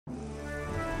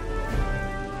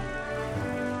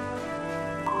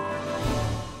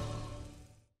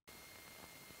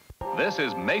This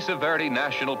is Mesa Verde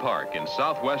National Park in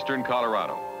southwestern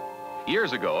Colorado.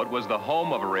 Years ago, it was the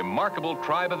home of a remarkable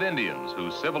tribe of Indians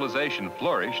whose civilization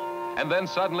flourished and then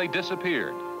suddenly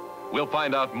disappeared. We'll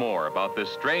find out more about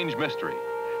this strange mystery,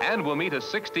 and we'll meet a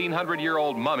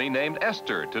 1,600-year-old mummy named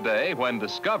Ester today when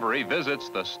Discovery visits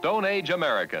the Stone Age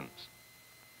Americans.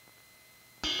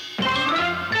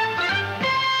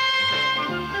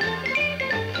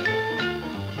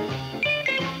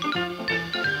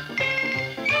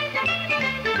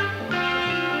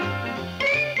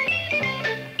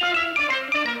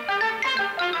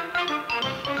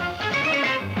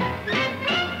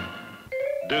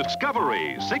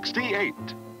 Discovery 68,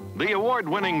 the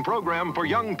award-winning program for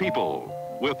young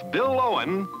people, with Bill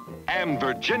Owen and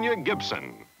Virginia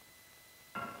Gibson.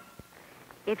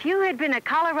 If you had been a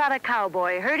Colorado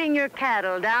cowboy herding your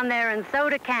cattle down there in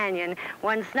Soda Canyon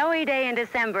one snowy day in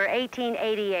December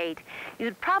 1888,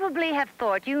 you'd probably have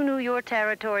thought you knew your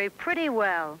territory pretty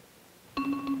well.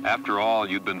 After all,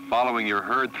 you'd been following your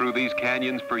herd through these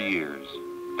canyons for years.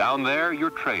 Down there, your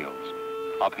trails.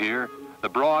 Up here, the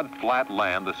broad, flat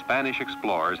land the Spanish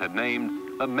explorers had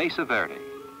named the Mesa Verde,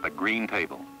 the green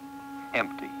table.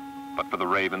 Empty, but for the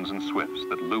ravens and swifts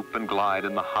that loop and glide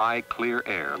in the high, clear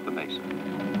air of the mesa.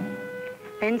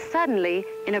 Then suddenly,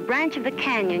 in a branch of the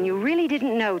canyon you really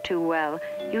didn't know too well,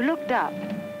 you looked up,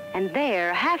 and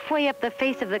there, halfway up the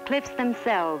face of the cliffs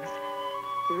themselves,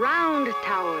 round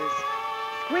towers,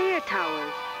 square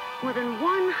towers, more than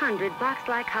 100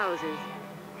 box-like houses,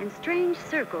 and strange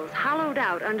circles hollowed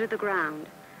out under the ground.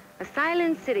 A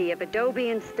silent city of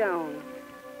adobe and stone.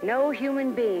 No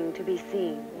human being to be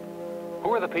seen. Who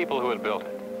were the people who had built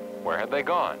it? Where had they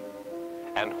gone?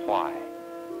 And why?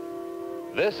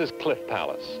 This is Cliff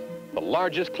Palace, the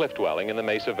largest cliff dwelling in the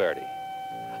Mesa Verde.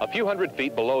 A few hundred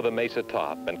feet below the mesa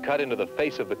top and cut into the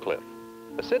face of the cliff.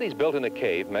 The city's built in a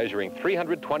cave measuring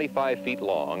 325 feet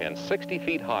long and 60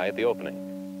 feet high at the opening.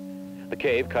 The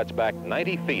cave cuts back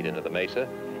 90 feet into the mesa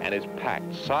and is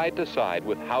packed side to side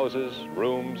with houses,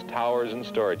 rooms, towers, and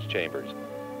storage chambers.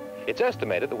 It's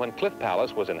estimated that when Cliff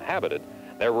Palace was inhabited,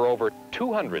 there were over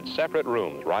 200 separate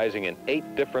rooms rising in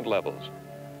 8 different levels.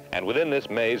 And within this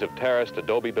maze of terraced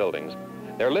adobe buildings,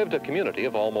 there lived a community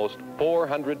of almost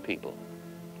 400 people.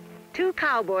 2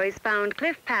 cowboys found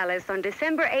Cliff Palace on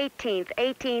December 18th,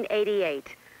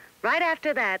 1888. Right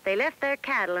after that, they left their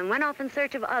cattle and went off in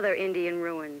search of other Indian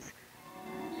ruins.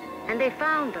 And they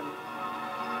found them.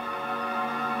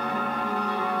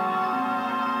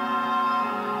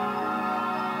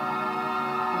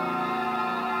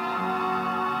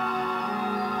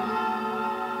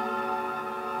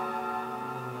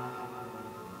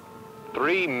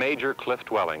 Three major cliff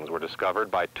dwellings were discovered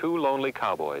by 2 lonely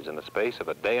cowboys in the space of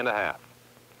a day and a half.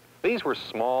 These were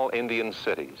small Indian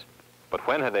cities, but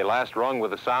when had they last rung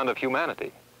with the sound of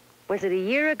humanity? Was it a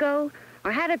year ago,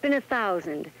 or had it been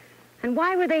 1,000? And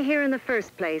why were they here in the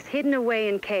first place, hidden away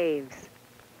in caves?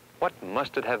 What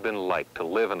must it have been like to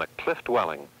live in a cliff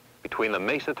dwelling between the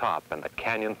mesa top and the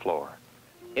canyon floor?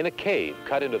 In a cave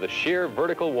cut into the sheer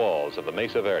vertical walls of the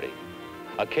Mesa Verde,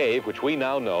 a cave which we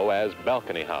now know as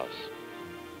Balcony House.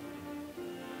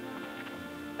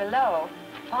 Below,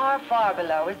 far, far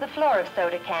below, is the floor of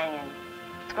Soda Canyon.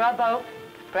 Scrub oak,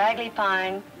 scraggly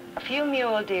pine, a few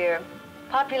mule deer,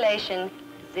 population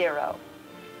 0.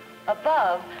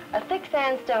 Above, a thick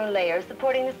sandstone layer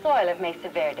supporting the soil of Mesa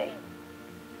Verde.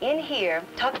 In here,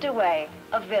 tucked away,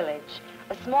 a village,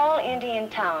 a small Indian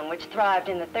town which thrived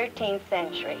in the 13th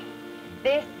century.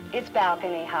 This is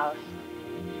Balcony House.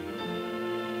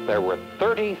 There were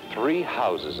 33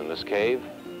 houses in this cave,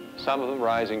 some of them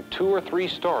rising 2 or 3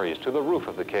 stories to the roof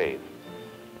of the cave.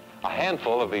 A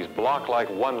handful of these block-like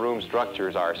one-room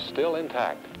structures are still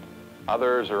intact.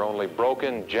 Others are only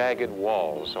broken, jagged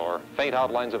walls or faint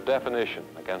outlines of definition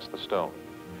against the stone.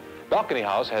 Balcony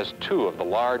House has 2 of the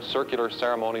large circular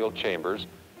ceremonial chambers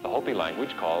the Hopi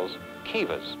language calls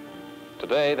Kivas.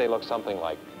 Today they look something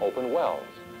like open wells,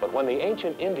 but when the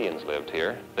ancient Indians lived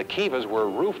here, the Kivas were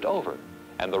roofed over,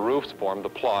 and the roofs formed the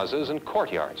plazas and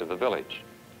courtyards of the village.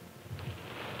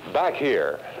 Back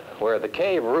here, where the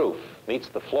cave roof meets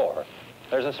the floor,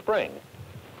 there's a spring,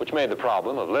 which made the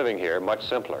problem of living here much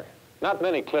simpler. Not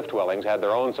many cliff dwellings had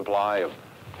their own supply of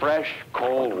fresh,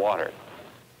 cold water.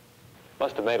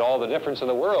 Must have made all the difference in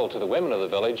the world to the women of the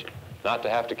village not to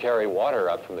have to carry water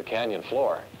up from the canyon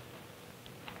floor.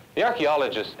 The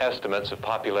archaeologists' estimates of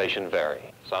population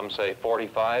vary. Some say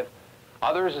 45,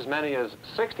 others as many as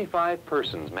 65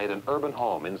 persons made an urban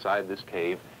home inside this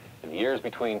cave in the years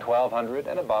between 1200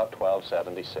 and about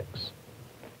 1276.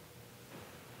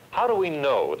 How do we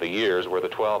know the years were the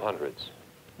 1200s?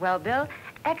 Well, Bill,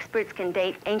 Experts can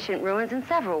date ancient ruins in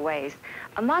several ways.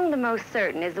 Among the most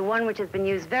certain is the one which has been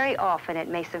used very often at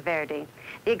Mesa Verde,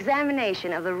 the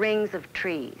examination of the rings of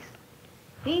trees.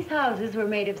 These houses were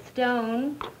made of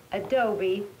stone,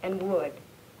 adobe, and wood.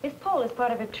 This pole is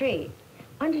part of a tree.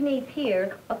 Underneath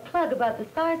here, a plug about the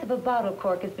size of a bottle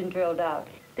cork has been drilled out.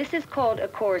 This is called a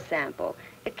core sample.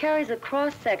 It carries a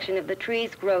cross-section of the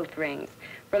tree's growth rings,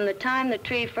 from the time the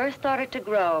tree first started to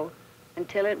grow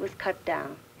until it was cut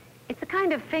down. It's a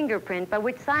kind of fingerprint by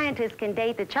which scientists can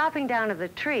date the chopping down of the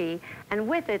tree and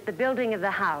with it the building of the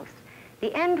house.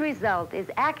 The end result is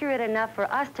accurate enough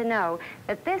for us to know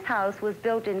that this house was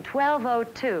built in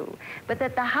 1202, but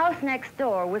that the house next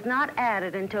door was not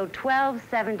added until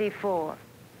 1274.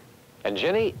 And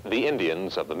Jenny, the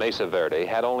Indians of the Mesa Verde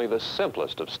had only the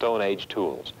simplest of Stone Age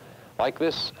tools, like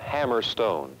this hammer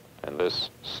stone and this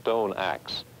stone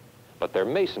axe. But their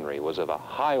masonry was of a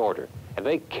high order, and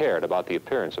they cared about the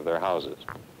appearance of their houses.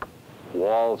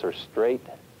 Walls are straight,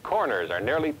 corners are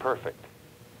nearly perfect.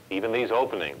 Even these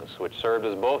openings, which served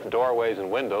as both doorways and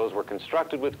windows, were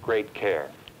constructed with great care.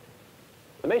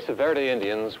 The Mesa Verde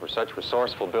Indians were such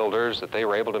resourceful builders that they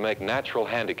were able to make natural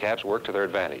handicaps work to their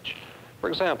advantage. For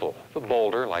example, if a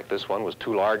boulder like this one was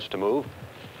too large to move,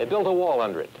 they built a wall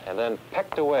under it and then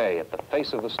pecked away at the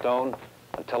face of the stone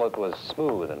until it was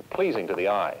smooth and pleasing to the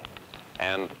eye.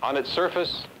 And on its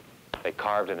surface, they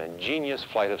carved an ingenious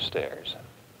flight of stairs.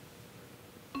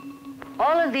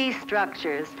 All of these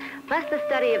structures, plus the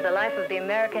study of the life of the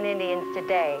American Indians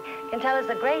today, can tell us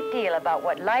a great deal about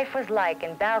what life was like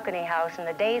in Balcony House in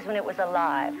the days when it was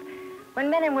alive, when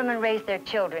men and women raised their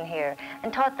children here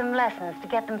and taught them lessons to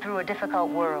get them through a difficult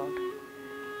world.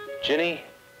 Ginny,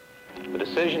 the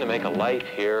decision to make a life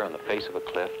here on the face of a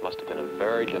cliff must have been a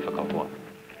very difficult one,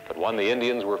 but one the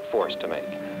Indians were forced to make.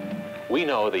 We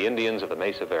know the Indians of the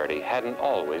Mesa Verde hadn't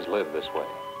always lived this way.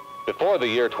 Before the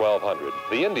year 1200,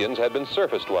 the Indians had been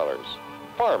surface dwellers,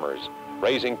 farmers,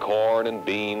 raising corn and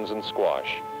beans and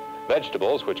squash,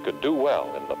 vegetables which could do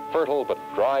well in the fertile but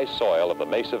dry soil of the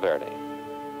Mesa Verde.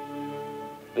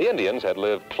 The Indians had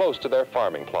lived close to their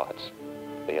farming plots.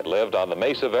 They had lived on the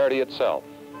Mesa Verde itself,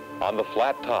 on the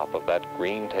flat top of that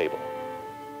green table.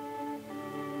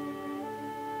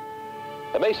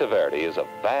 The Mesa Verde is a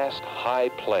vast, high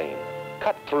plain,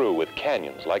 cut through with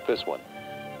canyons like this one.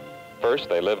 First,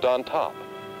 they lived on top,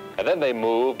 and then they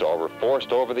moved or were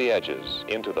forced over the edges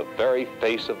into the very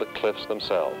face of the cliffs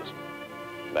themselves.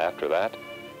 And after that,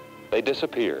 they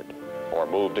disappeared or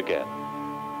moved again.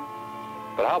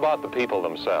 But how about the people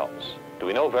themselves? Do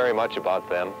we know very much about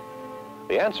them?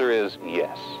 The answer is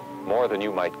yes, more than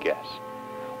you might guess.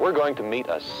 We're going to meet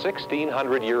a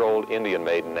 1,600-year-old Indian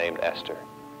maiden named Ester,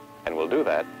 and we'll do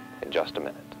that in just a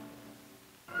minute.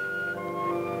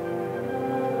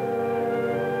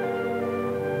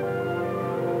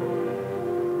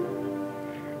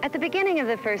 At the beginning of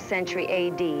the 1st century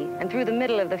A.D. and through the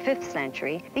middle of the 5th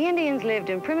century, the Indians lived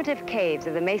in primitive caves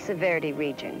of the Mesa Verde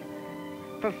region.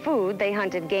 For food, they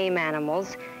hunted game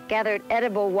animals, gathered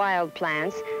edible wild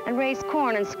plants, and raised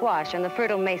corn and squash on the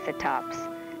fertile mesa tops.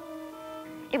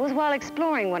 It was while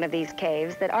exploring one of these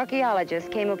caves that archaeologists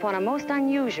came upon a most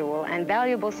unusual and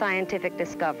valuable scientific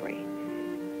discovery.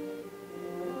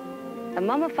 The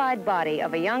mummified body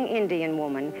of a young Indian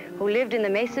woman who lived in the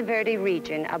Mesa Verde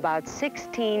region about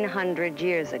 1,600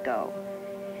 years ago.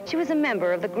 She was a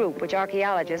member of the group which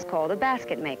archaeologists call the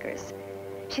basket makers.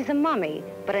 She's a mummy,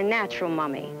 but a natural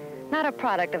mummy, not a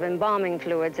product of embalming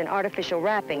fluids and artificial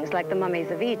wrappings like the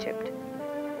mummies of Egypt.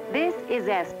 This is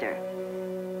Ester.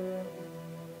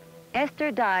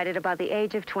 Ester died at about the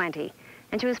age of 20,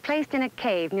 and she was placed in a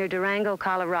cave near Durango,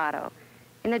 Colorado.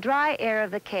 In the dry air of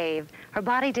the cave, her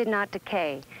body did not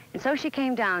decay, and so she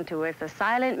came down to us, a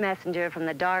silent messenger from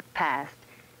the dark past.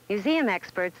 Museum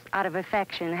experts, out of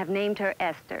affection, have named her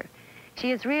Ester. She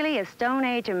is really a Stone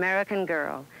Age American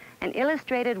girl, an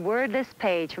illustrated wordless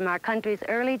page from our country's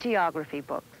early geography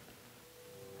books.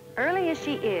 Early as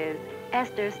she is,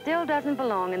 Ester still doesn't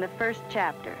belong in the first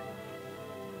chapter.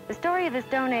 The story of the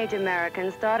Stone Age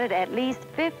Americans started at least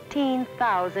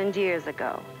 15,000 years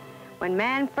ago, when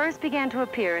man first began to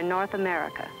appear in North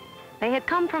America. They had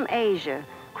come from Asia,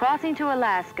 crossing to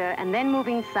Alaska and then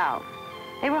moving south.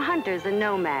 They were hunters and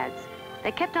nomads.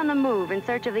 They kept on the move in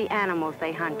search of the animals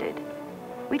they hunted.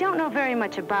 We don't know very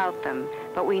much about them,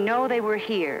 but we know they were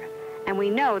here, and we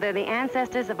know they're the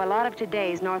ancestors of a lot of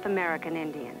today's North American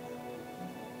Indians.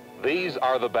 These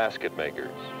are the basket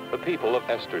makers, the people of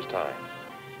Ester's time.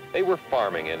 They were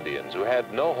farming Indians who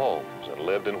had no homes and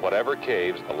lived in whatever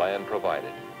caves the land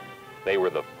provided. They were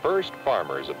the first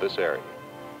farmers of this area.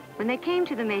 When they came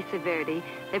to the Mesa Verde,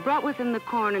 they brought with them the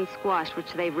corn and squash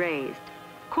which they raised.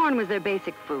 Corn was their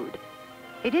basic food.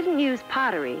 They didn't use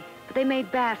pottery, but they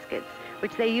made baskets,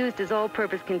 which they used as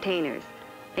all-purpose containers.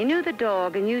 They knew the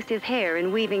dog and used his hair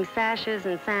in weaving sashes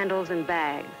and sandals and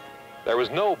bags. There was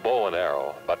no bow and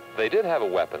arrow, but they did have a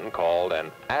weapon called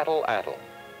an attle-attle.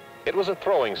 It was a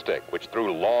throwing stick which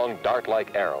threw long,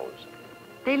 dart-like arrows.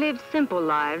 They lived simple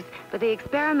lives, but they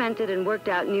experimented and worked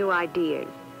out new ideas.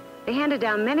 They handed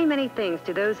down many, many things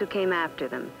to those who came after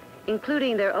them,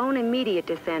 including their own immediate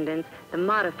descendants, the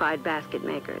modified basket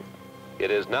makers.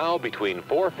 It is now between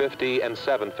 450 and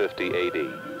 750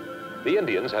 AD. The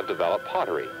Indians have developed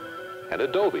pottery and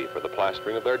adobe for the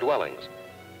plastering of their dwellings,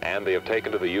 and they have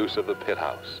taken to the use of the pit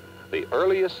house, the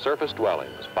earliest surface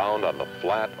dwellings found on the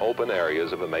flat, open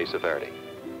areas of the Mesa Verde.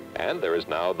 And there is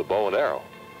now the bow and arrow.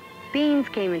 Beans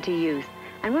came into use,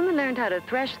 and women learned how to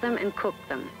thresh them and cook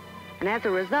them. And as a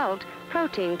result,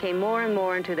 protein came more and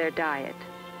more into their diet.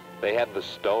 They had the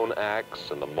stone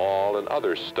axe and the maul and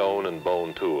other stone and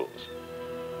bone tools.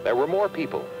 There were more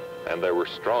people, and they were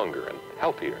stronger and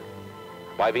healthier.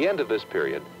 By the end of this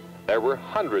period, there were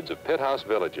hundreds of pit house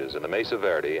villages in the Mesa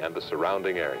Verde and the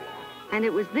surrounding area. And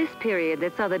it was this period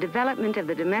that saw the development of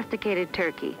the domesticated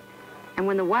turkey. And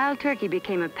when the wild turkey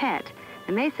became a pet,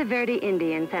 the Mesa Verde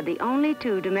Indians had the only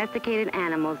two domesticated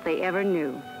animals they ever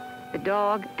knew, the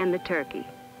dog and the turkey.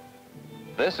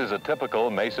 This is a typical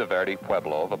Mesa Verde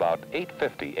pueblo of about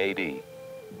 850 AD.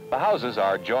 The houses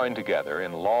are joined together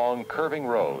in long, curving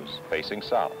rows facing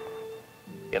south.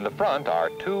 In the front are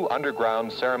two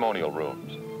underground ceremonial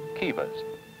rooms, Kivas.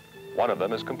 One of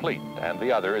them is complete and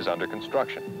the other is under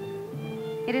construction.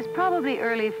 It is probably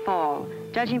early fall,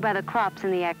 judging by the crops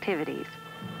and the activities.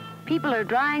 People are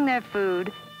drying their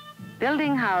food,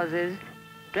 building houses,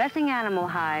 dressing animal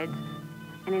hides,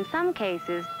 and in some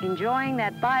cases, enjoying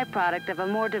that byproduct of a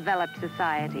more developed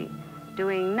society,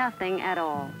 doing nothing at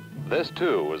all. This,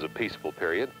 too, was a peaceful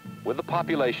period, with the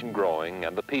population growing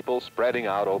and the people spreading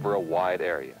out over a wide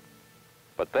area.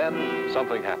 But then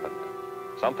something happened.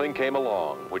 Something came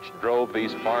along which drove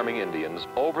these farming Indians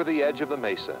over the edge of the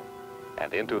mesa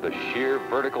and into the sheer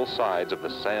vertical sides of the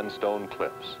sandstone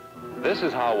cliffs. This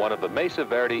is how one of the Mesa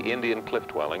Verde Indian cliff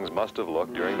dwellings must have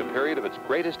looked during the period of its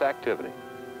greatest activity.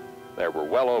 There were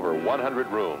well over 100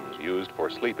 rooms used for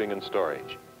sleeping and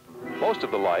storage. Most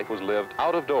of the life was lived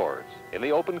out of doors, in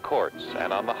the open courts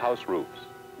and on the house roofs.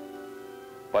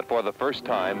 But for the first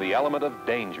time, the element of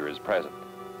danger is present.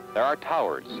 There are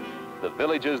towers. The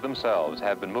villages themselves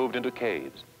have been moved into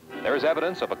caves. There is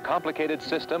evidence of a complicated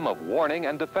system of warning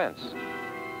and defense.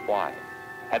 Why?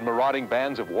 Had marauding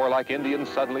bands of warlike Indians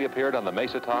suddenly appeared on the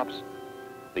mesa tops?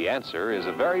 The answer is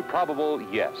a very probable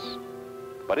yes.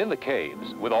 But in the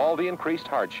caves, with all the increased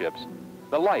hardships,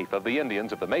 the life of the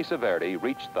Indians of the Mesa Verde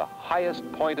reached the highest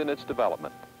point in its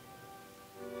development.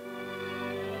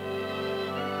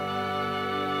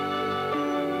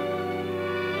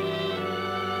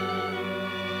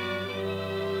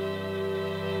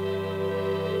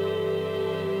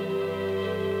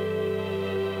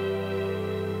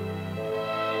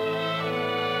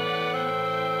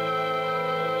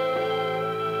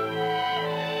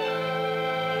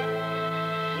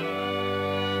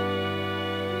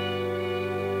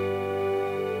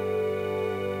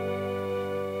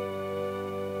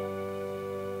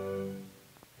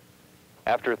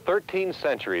 After 13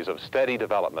 centuries of steady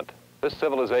development, this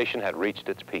civilization had reached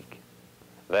its peak.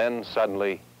 Then,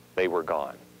 suddenly, they were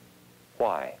gone.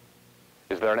 Why?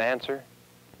 Is there an answer?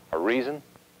 A reason?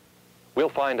 We'll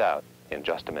find out in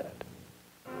just a minute.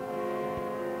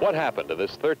 What happened to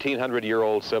this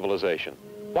 1,300-year-old civilization?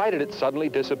 Why did it suddenly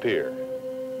disappear?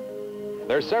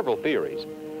 There are several theories.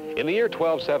 In the year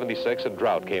 1276, a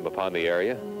drought came upon the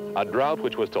area, a drought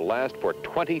which was to last for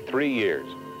 23 years.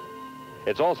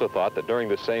 It's also thought that during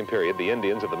this same period, the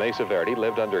Indians of the Mesa Verde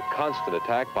lived under constant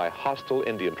attack by hostile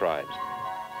Indian tribes.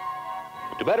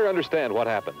 To better understand what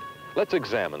happened, let's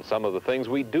examine some of the things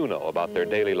we do know about their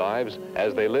daily lives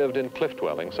as they lived in cliff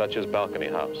dwellings such as Balcony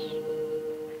House.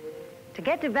 To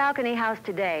get to Balcony House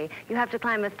today, you have to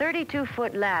climb a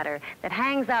 32-foot ladder that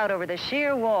hangs out over the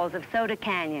sheer walls of Soda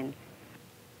Canyon.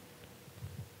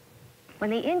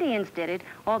 When the Indians did it,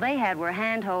 all they had were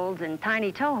handholds and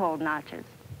tiny toe-hold notches.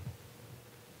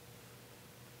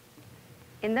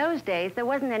 In those days, there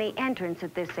wasn't any entrance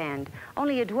at this end,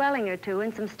 only a dwelling or two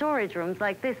and some storage rooms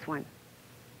like this one.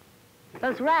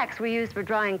 Those racks were used for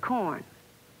drying corn.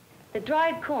 The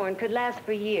dried corn could last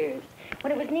for years.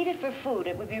 When it was needed for food,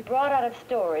 it would be brought out of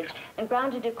storage and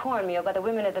ground into cornmeal by the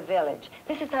women of the village.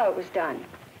 This is how it was done.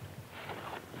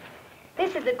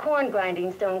 This is a corn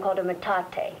grinding stone called a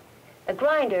matate. The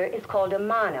grinder is called a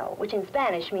mono, which in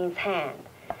Spanish means hand.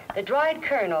 The dried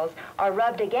kernels are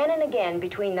rubbed again and again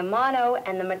between the mono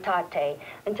and the matate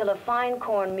until a fine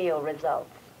corn meal results.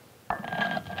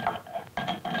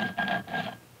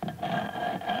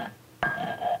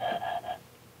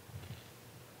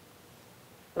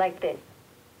 Like this.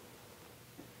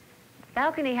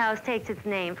 Balcony House takes its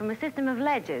name from a system of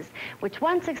ledges, which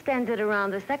once extended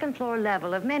around the second floor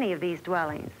level of many of these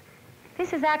dwellings.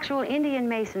 This is actual Indian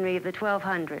masonry of the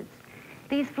 1200s.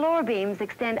 These floor beams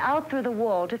extend out through the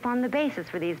wall to form the basis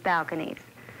for these balconies.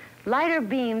 Lighter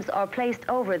beams are placed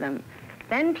over them,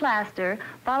 then plaster,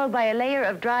 followed by a layer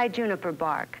of dry juniper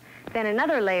bark, then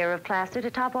another layer of plaster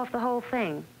to top off the whole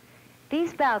thing.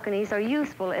 These balconies are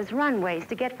useful as runways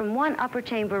to get from one upper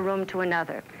chamber room to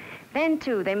another. Then,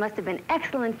 too, they must have been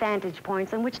excellent vantage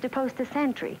points on which to post a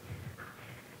sentry.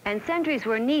 And sentries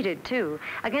were needed, too,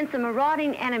 against the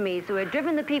marauding enemies who had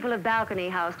driven the people of Balcony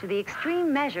House to the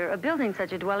extreme measure of building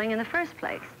such a dwelling in the first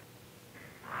place.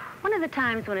 One of the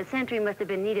times when a sentry must have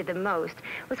been needed the most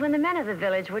was when the men of the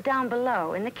village were down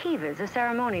below in the Kivas, or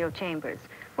ceremonial chambers,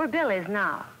 where Bill is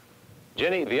now.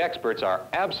 Ginny, the experts are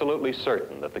absolutely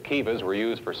certain that the Kivas were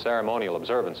used for ceremonial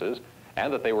observances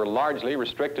and that they were largely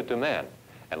restricted to men.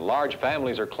 And large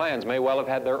families or clans may well have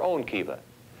had their own Kiva.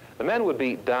 The men would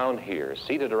be down here,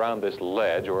 seated around this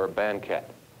ledge or banquette,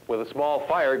 with a small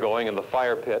fire going in the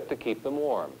fire pit to keep them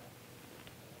warm.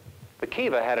 The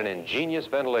Kiva had an ingenious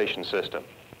ventilation system.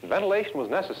 Ventilation was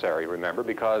necessary, remember,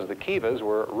 because the Kivas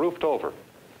were roofed over.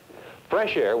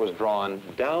 Fresh air was drawn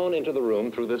down into the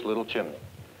room through this little chimney.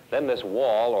 Then this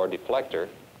wall or deflector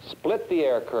split the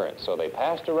air currents so they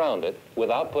passed around it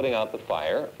without putting out the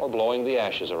fire or blowing the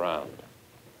ashes around.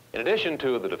 In addition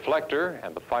to the deflector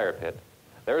and the fire pit,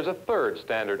 there is a third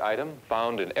standard item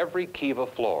found in every Kiva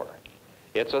floor.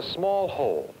 It's a small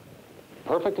hole,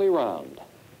 perfectly round,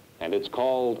 and it's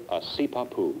called a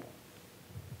Sipapu.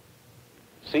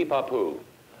 Sipapu,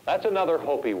 that's another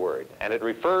Hopi word, and it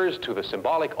refers to the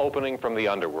symbolic opening from the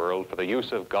underworld for the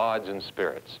use of gods and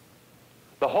spirits.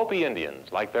 The Hopi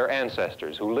Indians, like their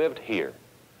ancestors who lived here,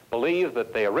 believe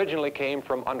that they originally came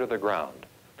from under the ground,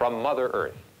 from Mother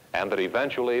Earth, and that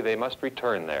eventually they must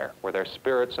return there where their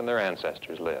spirits and their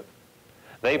ancestors live.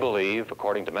 They believe,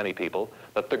 according to many people,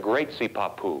 that the great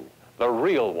Sipapu, the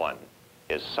real one,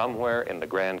 is somewhere in the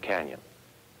Grand Canyon.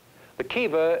 The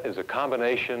Kiva is a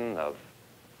combination of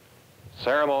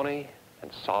ceremony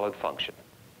and solid function.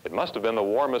 It must have been the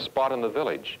warmest spot in the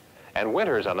village, and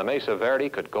winters on the Mesa Verde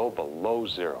could go below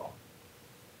zero.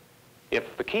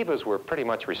 If the Kivas were pretty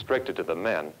much restricted to the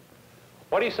men,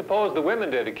 what do you suppose the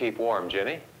women did to keep warm,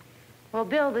 Ginny? Well,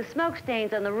 Bill, the smoke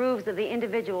stains on the roofs of the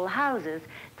individual houses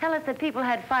tell us that people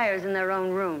had fires in their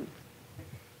own rooms.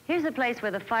 Here's a place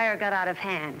where the fire got out of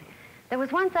hand. There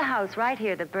was once a house right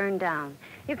here that burned down.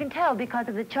 You can tell because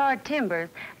of the charred timbers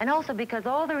and also because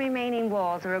all the remaining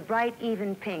walls are a bright,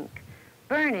 even pink.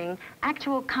 Burning,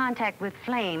 actual contact with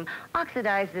flame,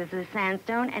 oxidizes the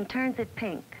sandstone and turns it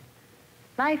pink.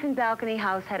 Life in Balcony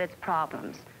House had its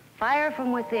problems. Fire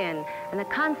from within and the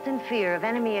constant fear of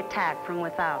enemy attack from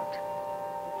without.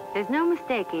 There's no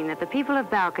mistaking that the people of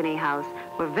Balcony House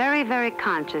were very, very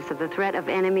conscious of the threat of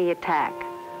enemy attack.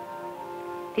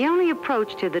 The only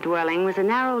approach to the dwelling was a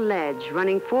narrow ledge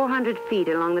running 400 feet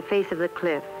along the face of the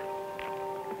cliff.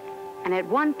 And at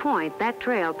one point, that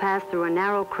trail passed through a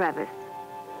narrow crevice.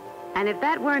 And if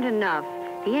that weren't enough,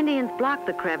 the Indians blocked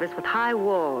the crevice with high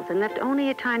walls and left only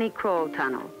a tiny crawl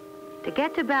tunnel. To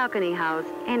get to Balcony House,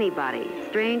 anybody,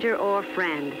 stranger or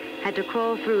friend, had to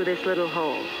crawl through this little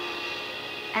hole.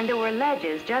 And there were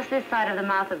ledges just this side of the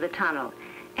mouth of the tunnel.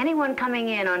 Anyone coming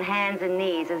in on hands and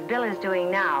knees, as Bill is doing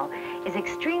now, is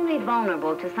extremely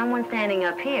vulnerable to someone standing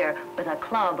up here with a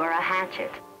club or a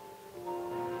hatchet.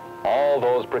 All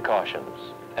those precautions,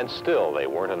 and still they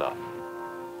weren't enough.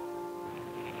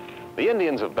 The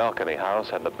Indians of Balcony House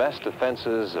had the best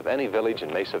defenses of any village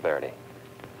in Mesa Verde.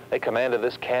 They commanded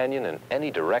this canyon in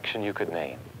any direction you could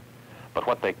name. But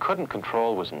what they couldn't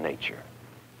control was nature.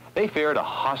 They feared a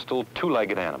hostile,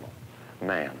 two-legged animal,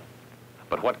 man.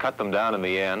 But what cut them down in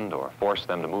the end, or forced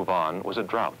them to move on, was a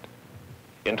drought.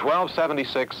 In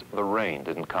 1276, the rain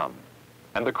didn't come,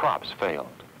 and the crops failed.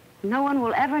 No one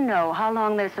will ever know how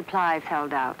long their supplies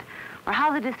held out, or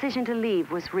how the decision to leave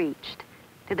was reached.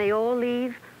 Did they all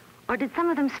leave, or did some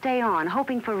of them stay on,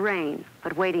 hoping for rain,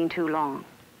 but waiting too long?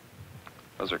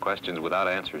 Those are questions without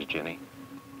answers, Ginny.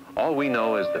 All we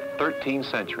know is that 13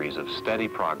 centuries of steady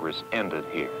progress ended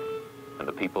here, and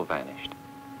the people vanished.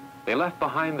 They left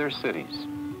behind their cities,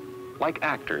 like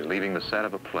actors leaving the set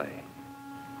of a play.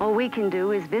 All we can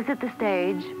do is visit the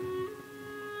stage,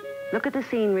 look at the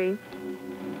scenery,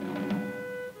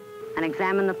 and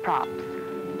examine the props.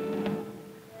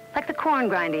 like the corn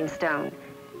grinding stone,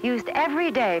 used every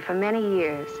day for many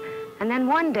years, and then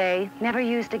one day never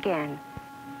used again.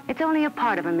 It's only a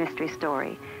part of a mystery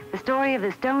story, the story of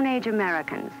the Stone Age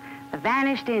Americans, the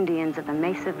vanished Indians of the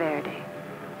Mesa Verde.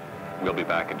 We'll be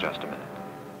back in just a minute.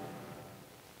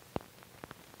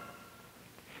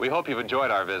 We hope you've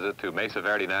enjoyed our visit to Mesa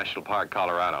Verde National Park,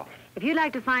 Colorado. If you'd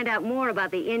like to find out more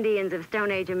about the Indians of Stone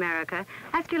Age America,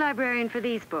 ask your librarian for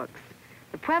these books.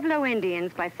 The Pueblo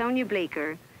Indians by Sonia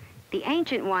Bleecker, The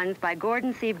Ancient Ones by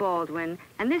Gordon C. Baldwin,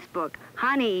 and this book,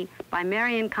 Hani, by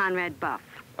Marion Conrad Buff.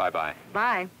 Bye-bye.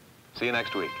 Bye. See you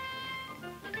next week.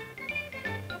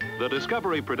 The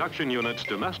Discovery Production Unit's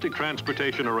domestic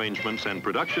transportation arrangements and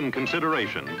production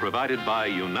consideration provided by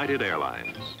United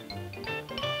Airlines.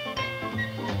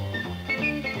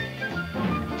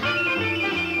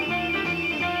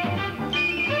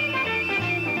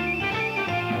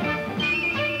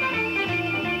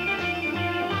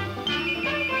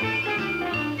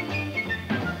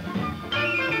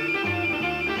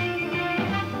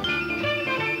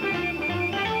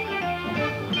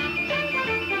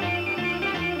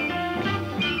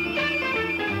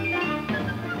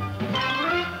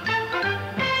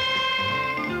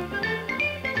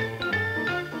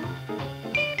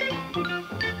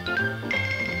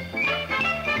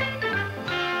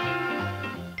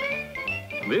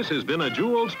 This has been a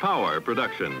Jewel's Power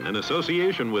production in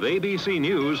association with ABC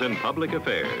News and Public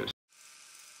Affairs.